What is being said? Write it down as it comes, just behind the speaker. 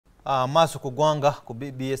Maaso ku ggwanga ku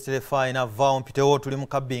BBSKATI na vaawo mpitewo tuli mu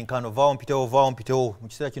kabinkano vaawo mpitewo mu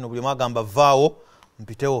kiseera kino buli mwagamba vaawo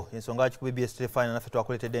mpitewo ensonga ki ku BBSKATI naffe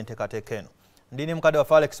twakuleetedde enteekateeka eno. Ndini mukadde wa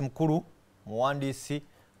Alex Mukulu muwandiisi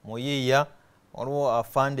muyiiya waliwo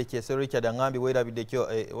afande Kyesero Richard Angambi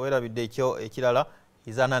weerabidde ekyo ekirala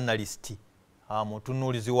is an analyst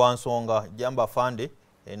mutunuulizi wa nsonga jamba afande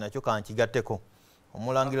nakyo kankigatteko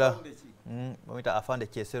omulangira bamuyita afande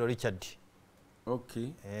Kyesero Richard. Okay.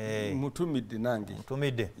 Mutumidde nange.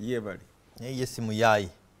 Mutumidde. Yebali. Ye simu yayi.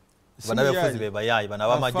 Bana befuzi be bayayi bana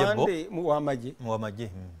bamajje bo. Afande muwamaje.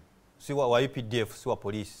 Muwamaje. Si wa UPDF si wa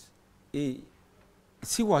police.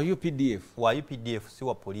 Si wa UPDF. Wa UPDF si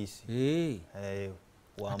wa police.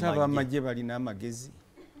 Wa bamajje bali na magezi.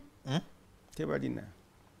 Tebalina.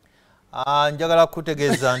 Njagala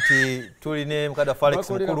kutegeeza nti tuline mukadde Alex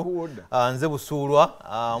Mukulu nze busuulwa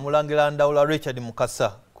omulangira Ndawula Richard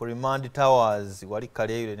Mukasa ku Remand Towers wali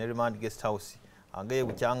kale ne Remand Guest House angeye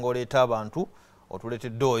bukyanga oleeta abantu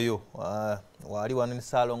otuletedde oyo wali wano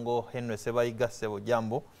Salongo Henry Sebayiga Sebo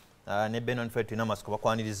Jambo ne Benon Fetu na Masiko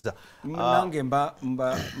bakwaniriza nange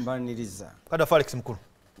mbaniriza mukadde Alex Mukulu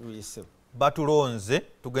batulonze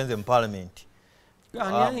tugenze mu parliament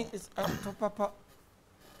papa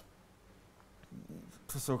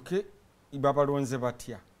tusoke babalonze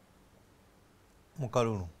batya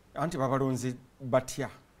mukalulu anti babalonze batya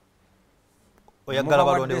oyagala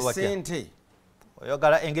balonde batya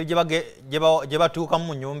oyagala engeri gye batuuka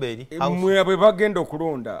mu nyumba eri mwe bwe bagenda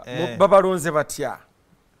okulonda babalonze batya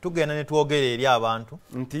tugenda ne twogera eri abantu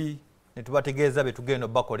nti ne tubategeeza be tugenda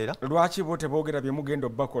obbakolera lwaki bo teboogera bye mugenda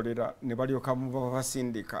obbakolera ne balyoka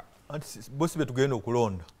babasindika anti bosi be tugenda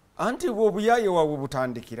okulonda anti bw'obuyaaye waabwe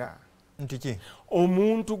butandikira nti ki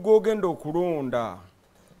omuntu gw'ogenda okulonda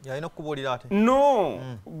yalina okubuulira ate no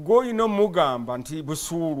gw'olina omugamba nti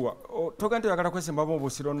busuulwa toga nti oyagala kwesembamu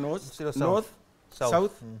obusiro north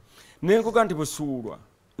south nenkuga nti busuulwa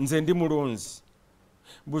nze ndi mulonzi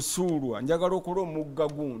busuulwa njagala okola omugga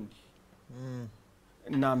gundi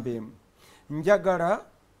namba emu njagala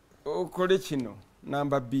okole kino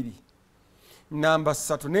namba 2 namba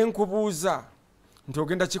 3 nenkubuuza nti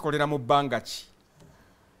ogenda kikolera mu bbanga ki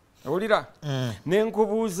olira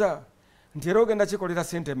nenkubuuza nti era ogenda kikolera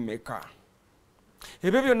sente mmeka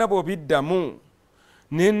ebyo byonna bw'obiddamu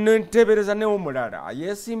nentebereza neomulala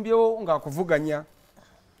yeesimbyewo ng'akuvuganya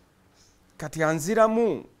kati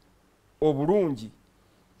anziramu obulungi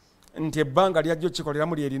nti ebbanga lyajjo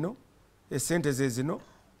kikoleramu lye lino esente ze zino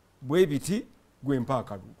bwe biti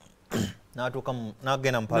gwempaakalu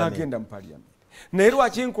n'agenda mu parliament naye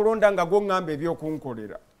lwaki nkulonda nga gw'oŋŋamba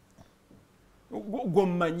ebyokunkolera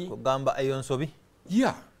gw'ommanyi ogamba eyo nsobi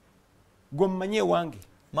gw'ommanyi ewange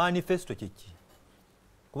manifesto kiki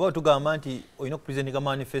kuba tugamba nti olina okupresentinga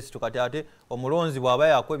manifesto kati ate omulonzi bw'aba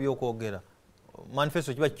yaakwa ebyokwogera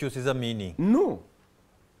manifesto kiba kikyusiza meaning no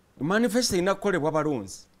manifesto erina kukolebwa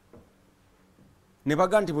balonzi ne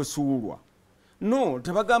baga nti busuulwa no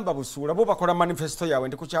tebagamba busuula bo bakola manifesto yaabwe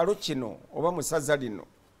ndi ku kyalo kino oba mu ssaza lino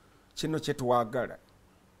kino kye twagala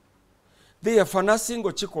theyafa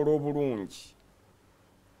nasinga kikola obulungi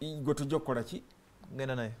gwe tujja okukola ki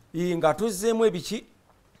genda naye nga tuzzeemu ebiki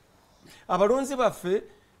abalonzi baffe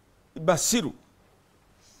basiru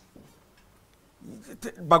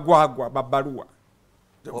bagwagwa babbaluwa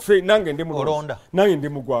ffe nange ndi mulonda nange ndi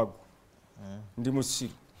mugwagwa ndi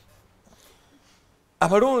musiru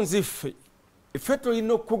abalonzi ffe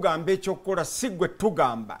tulina okugamba ekyokukola si gwe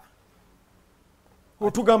tugamba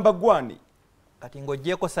otugamba gwani kati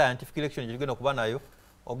ng'oggyeko scientific election gye tugenda okuba nayo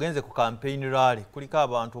ogenze ku campaign rally kuliko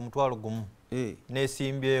abantu 1,000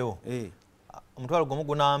 neesimbyewo 1,000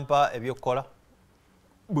 gunampa ebyokukola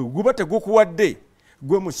bwe guba tegukuwadde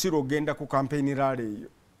gwe musiru ogenda ku campaign rally eyo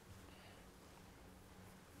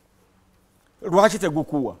lwaki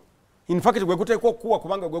tegukuwa in fact gwe guteekwa okukuwa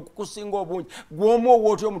kubanga gwe kukusinga obungi gw'omu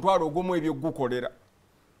otyo 1,000 ebyo gukolera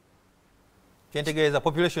kyentegeeza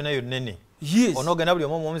population eyo nene yes onoogenda buli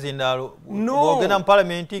omu omuzindaalo ogenda mu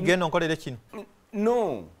palamenti genda onkolere kino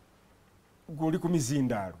no guli ku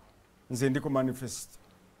mizindaalo nze ndi ku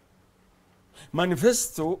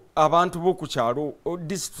manifesto abantu b'oku kyalo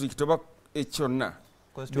district oba ekyonna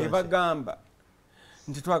be bagamba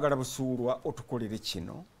nti twagala busuulwa otukolere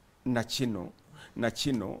kino na kino na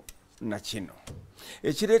kino na kino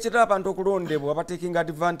ekireetera abantu okulondebwa batekinga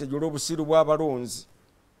advantage olw'obusiru bw'abalonzi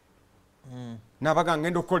n'abaga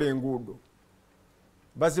ngenda okukola enguudo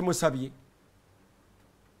bazimusabye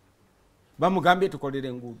bamugambye tukolere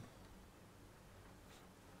enguudo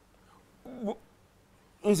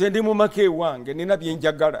nze ndi mu maka ewange nina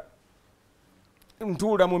byenjagala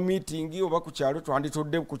ntuula mu meeting oba ku kyalo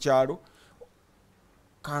twanditudde ku kyalo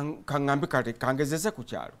kaŋŋambe kate kangezeze ku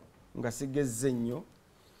kyalo nga sigezze nnyo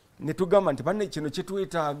ne tugamba nti banne kino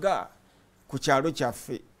kitwetaaga ku kyalo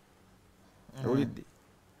kyaffe olidde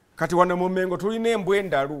kati wano mu Mmengo tulina embwa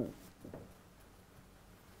endalu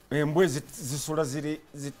embwa zisula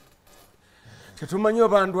tetumanyi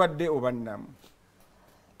oba ndwadde oba nnamu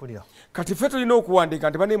kati ffe tulina okuwandiika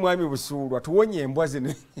nti bane mwami Busuulwa tuwonye embwa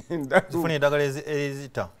zino zifuna eddagala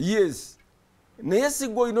ezita yes naye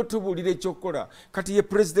sigwa olina otubuulira ekyokukola kati ye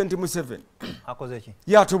pulezidenti Museveni akoze ki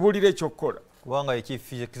yatubuulira ekyokukola kubanga ye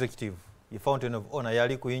chief executive ye fountain of honor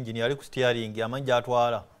yali ku engine yali ku steering amanyi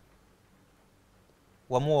gy'atwala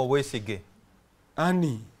wamuwa obwesige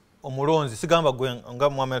ani omulonzi sigamba gwe nga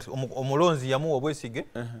omulonzi yamuwa obwesige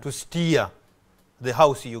to steer the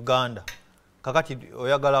house Uganda kakati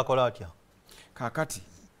oyagala akola atya kakati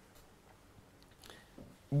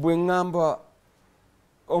bwe ŋŋamba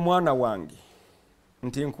omwana wange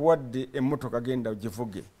nti nkuwadde emmotoka genda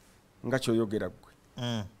ogivuge nga kyoyogera ggwe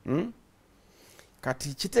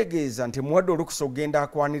kati kitegeeza nti muwadde olukusa okugenda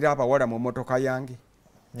akwanira abawala mu mmotoka yange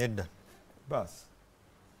nedda basi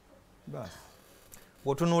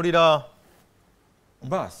bw'otunuulira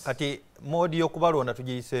basi kati moodi y'okubalonda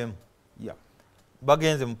tugiyiseemu yeah.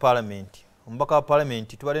 bagenze mu palamenti omubaka wa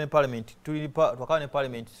palamenti tubadde ne palamenti twakala ne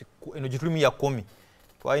palamenti eno gye tulimu ya 10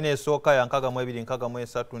 twalina esooka ya 62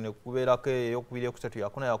 63 ne kubeerako eyokubiri ekusatu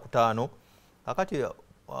yakuna yakutaano kakati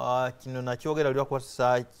kino nakyogera lwakuba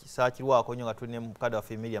saakirwako nnyo nga tuli ne mukadde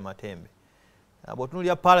waffe Emilia Matembe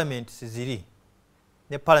bw'otunuulira palamenti ziri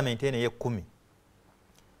ne palamenti eno ey'e10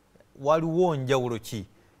 waliwo njawulo ki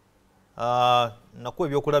nakuwa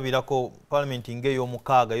ebyokulabirako palamenti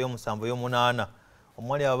ng'ey'omukaaga ey'omusanvu ey'omunaana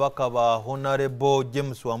omwali ababaka ba Honorable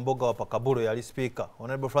James Wamboga wa Pakabulo yali speaker,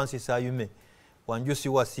 Honorable Francis Ayume, Wanjusi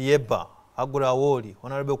wa Sieba, Agura Awoli,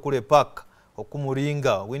 Honorable Kule Park,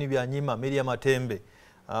 Okumuringa, Winnie Byanyima, Miriam Matembe,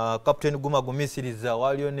 Captain Guma Gumisiriza,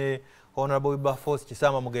 waliyo ne Honorable Bafos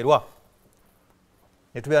Kisama Mugerwa.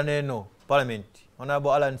 Netubya neno Parliament,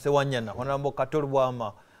 Honorable Alan Sewanyana, Honorable Katolu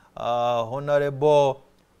Bwama, Honorable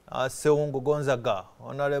Seungo Gonzaga,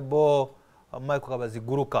 Honorable Michael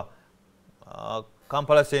Kabaziguruka,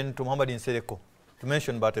 Kampala Senator Muhammad Nsereko, to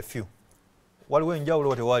mention but a few. Waliwo enjawulo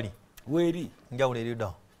wote wali? Weri? Njawulo eri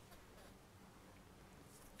dda.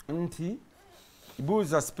 Nti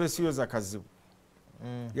buuza Specioza Kazibu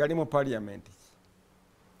yali mu Parliament.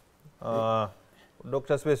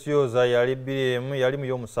 Dr. Specioza yali BM yali mu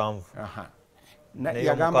y'omusanvu. Aha.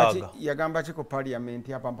 Yagamba ki ku Parliament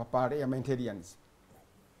apa parliamentarians?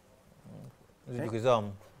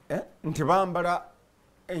 Zijukizaamu. Nti bambala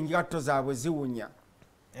engatto zaabwe ziwunya.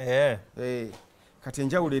 Kati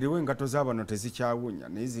enjawulo eriwo engatto z'abano tezikyawunya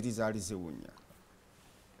naye ziri zaali ziwunya.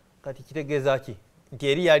 Kati kitegeeza ki? Nti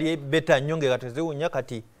eri yali beta nnyo ng'engatto ziwunya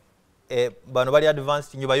kati bano bali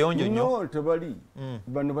advanced nnyo bayonjo nnyo? No, tebali.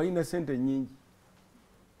 Bano balina sente nnyingi.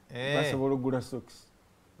 Basobola okugula socks.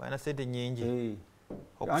 Balina sente nnyingi.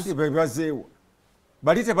 Anti bebazeewa.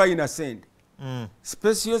 Bali tebalina sente.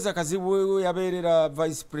 Specioza Kazibu yabeerera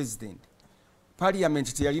vice president.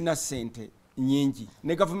 Parliament teyalina sente nyingi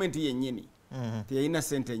ne government yennyini teyalina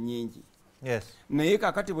sente nyingi. Yes. Naye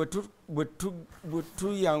kakati bwe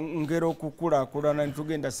tuyongera okukulaakulana ne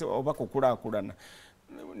tugenda oba kukulaakulana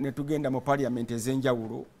ne tugenda mu parliament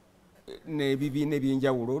ez'enjawulo n'ebibiina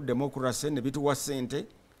ebyenjawulo democracy ne bituwa sente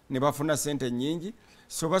ne bafuna sente nyingi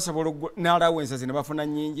so basobola n'alawensa ne bafuna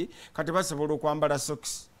nyingi kati basobola okwambala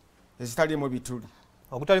socks ezitalimu bituli.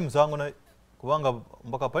 Okutali musango na kubanga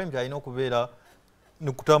mpaka parliament alina okubeera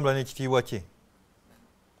nikutambula n'ekitiibwa kye.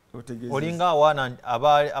 Olinga awaana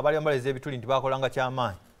abali ambaleza ebituli nti bakolanga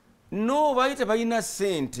kyamaanyi. No, baali tebalina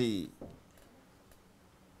sente.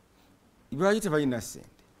 Baali tebalina sente.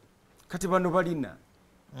 Kati bano balina.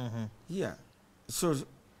 Yeah. So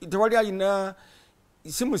tewali alina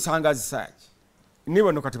simusanga zisaaki. Ne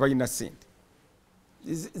bano kati balina sente.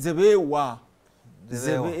 Zebeewa.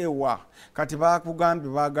 Kati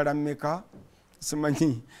bakugambye baagala mmeka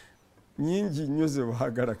simanyi nyingi nnyo ze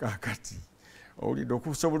baagala kakati. Olidde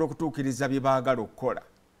okusobola okutuukiriza bye baagala okukola.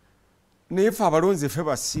 Naye ffe abalonzi ffe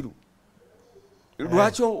basiru.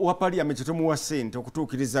 Lwaki owa Parliament tumuwa ssente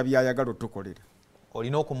okutuukiriza by'ayagala otukolera?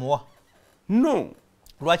 Olina okumuwa? No.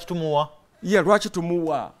 Lwaki tumuwa? Yeah, lwaki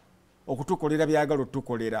tumuwa okutukolera by'ayagala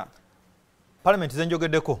otukolera? Parliament ze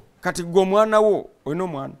njogeddeko. Kati gwe omwana wo olina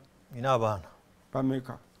omwana? Nina abaana.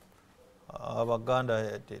 Bameka?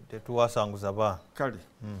 Abaganda tetuwasanguza baana. Kale.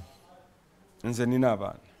 Nze nina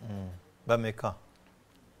abaana. Bameka?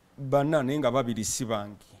 Bana naye nga babiri si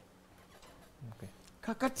bangi.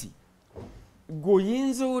 Kakati gwe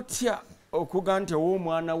oyinza otya okuga nti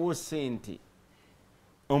ow'omwana wo sente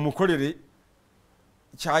omukolere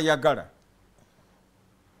kyayagala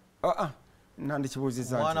nandi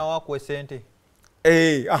kibuuziza omwana wakuwa sente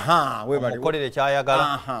webali omukolere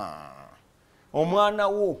kyayagala omwana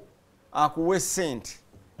wo akuwa sente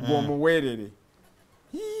bw'omuweerere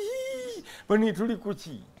bani tuli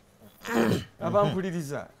kuki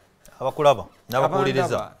abampuliriza abakulaba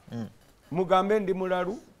n'abakuwuliriza mugambe ndi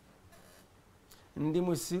mulalu ndi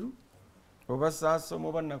musiru oba saasoma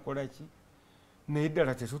oba nakola ki naye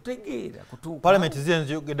ddala tetutegeera kutuuka palamenti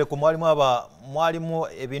ziyenziyogeddeko mwalimu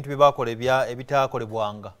ebintu bye bakola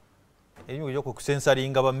ebitaakolebwanga ebimu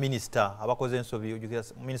ekyokusensalinga baminisita abakoze ensobi ojjukira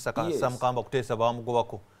minisita Sam Kamba kuteesa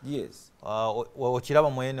bamugobako okiraba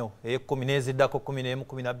mweno ey'ekkumi n'eziddako 11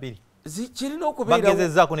 12 kirina okubeera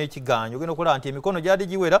bagezezzaako n'ekiganjo ogenda okulaba nti emikono gyali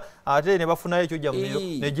giwera ate ne bafunayo ekyojja muliro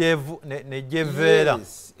negyeveera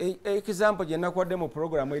example gye nakwadde mu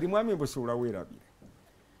programu eri mwami Busuula weerabire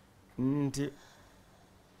nti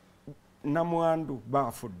namwandu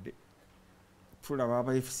baafudde tulaba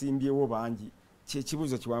abeesimbyewo bangi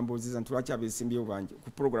kyekibuuzo kiwambuuziza nti lwaki abeesimbyewo bangi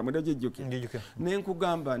ku programu era gyejjukira ne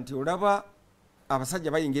nkugamba nti olaba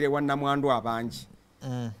abasajja bayingira ewa namwandu abangi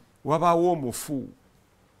wabaawo omufu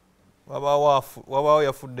wabaawo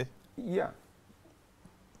yafudde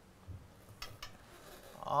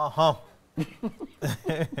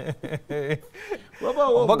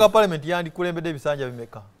ombaga palamenti yandikulembedde ebisanja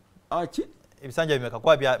bimeka ebisanja bimeka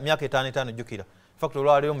kwa myaka 5 jjukira fact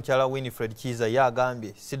olwaleero mukyala Winifred Kiza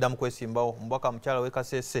yagambye siddamu kwesimbawo mubaka mukyala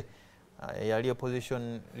w'Ekasese yali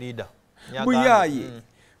opposition leader buyaye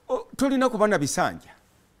tolina kuba na bisanja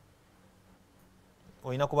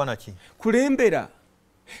olina kuba naki kulembera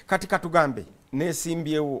kati katugambe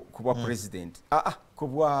neesimbyewo ku bwa pulezidenti ku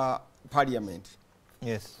bwa parliament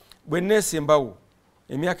bwe neesimbawo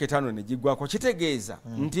emyaka 5 ne giggwako kitegeeza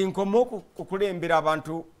nti nkome okukulembera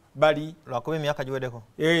abantu bali lwakuba emyaka giweddeko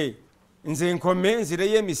nze nkome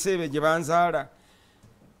nzireyo emisebe gye banzaala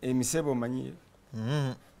emisebe omanyire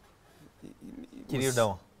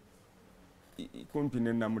kirirdawa kumpi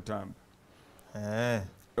ne Namutamba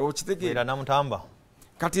okitegeera Namutamba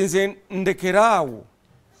kati nze ndekeraawo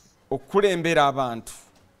okukulembera abantu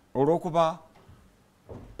olw'okuba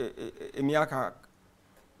emyaka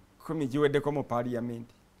 10 giweddeko mu parliament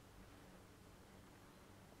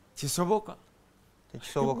kisoboka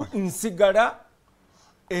nsigala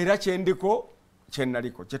era kyendiko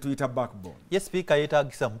kyennaliko kyetuyita backbone ye speaker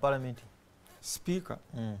yeetagisa mu parliament speaker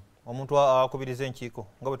omuntu akubiriza enkiiko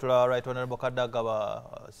nga bwe tulaba right honorable Kadaga ba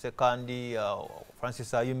sekandi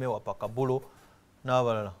Francis Ayume wa Pakabulo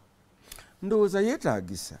n'abalala ndowooza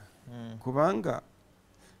yeetagisa kubanga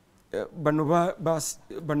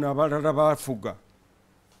bano abalala bafuga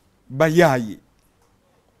bayaaye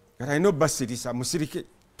kati alina obbasirisa musirike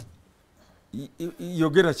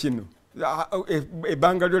yogera kino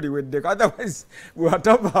ebbanga lyo liweddeko otherwise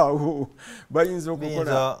bwatabaawo bayinza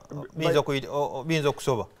okukola biyinza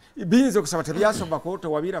okusoba tebyasobako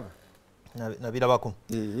tewabiraba nabirabako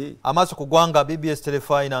amaaso ku ggwanga BBS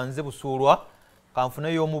Telefina nze Busuulwa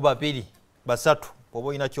kanfuneyo omu babiri basatu oba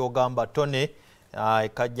olina kyogamba Tone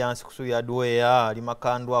ekajjansi kusuya Dweya ali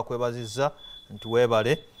Makandwa akwebazizza nti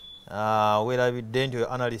weebale weerabidde nti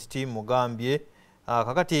analyst mugambye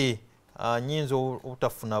kakati nyinza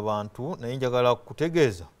obutafuna bantu naye njagala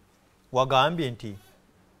kutegeeza wagambye nti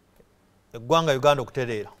eggwanga Uganda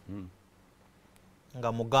okutereera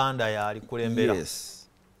nga Muganda yali kulembera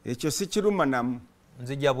ekyo si kiruma namu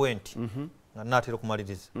nzijja bwe nti nga naatera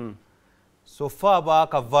okumaliriza so far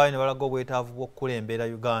abaakavaayo ne balaga obwetaavu bw'okukulembera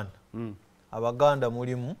Uganda Abaganda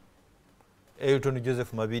mulimu Elton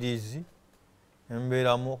Joseph Mabirizi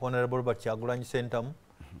embeeramu Honorable Robert Kyagulanyi Sentamu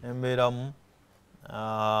embeeramu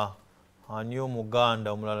ani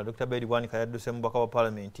omuganda omulala Dr. Bedi Bwanika yadduse mubaka wa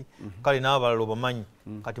parliament kale n'abalala obamanyi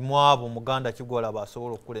kati mwabo Muganda Kigola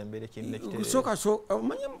basobola okukulembera ekintu nekitereera soka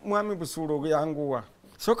omanyi mwami Busuula oyanguwa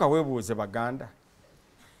soka weebuuze Baganda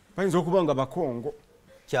bayinza okuba nga Bakongo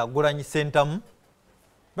Kyagulanyi Sentamu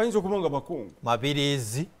bayinza okuba nga Bakongo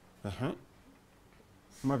Mabirizi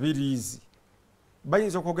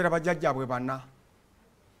bayinza okwogera bajjajjaabwe bana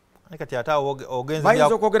kati ate ogenze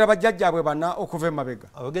bayinza okwogera bajjajjaabwe bana okuva emabega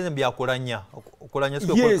ogenze byakulanya okulanya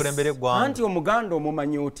si okukulembera eggwanga anti omuganda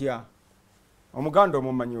omumanyi otya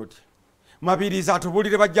Mabirizi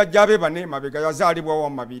atubulire bajjajjaabe bana emabega yazaalibwawo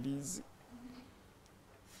Mabirizi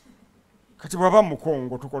kati bwaba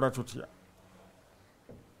Mukongo tukola tutya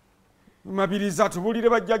Mabirizi atubulire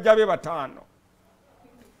bajjajjaabe 5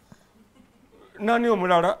 nani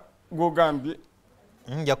omulala gogambye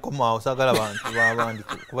njakoma osagala bantu babandi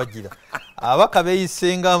kubagira abaka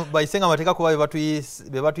bayisenga amateeka kuba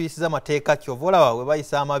bebatuyisiza amateeka kyovola we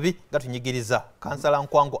bayisa amabi gatunyigiriza kansala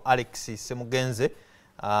Nkwango Alex Semugenze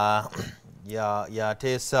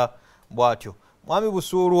yateesa bw'atyo. Mwami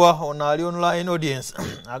Busuulwa ono ali online audience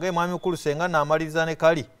agaye mwami Mukulu senga n'amaliriza ne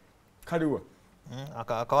kaliwa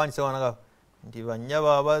akawanise wanaga nti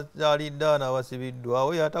bannyaba abazaalidde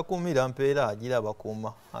n'abasibiddwawo yatakuumira mpeera agira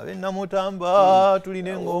bakuuma ab'Ennamutamba tulina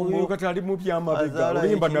engongo kati ali mu byamabega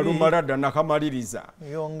oluyimba nalumala dda nakamaliriza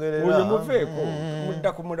oyo muveeko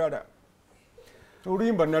mudda ku mulala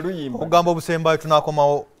oluyimba naluyimba okugamba obusembayo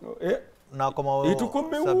tunaakomawo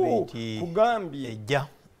etukomewo kugambye ejja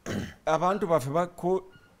abantu baffe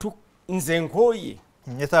nze nkooye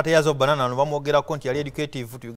ne saate yazo banana no bamwogerako nti yali educative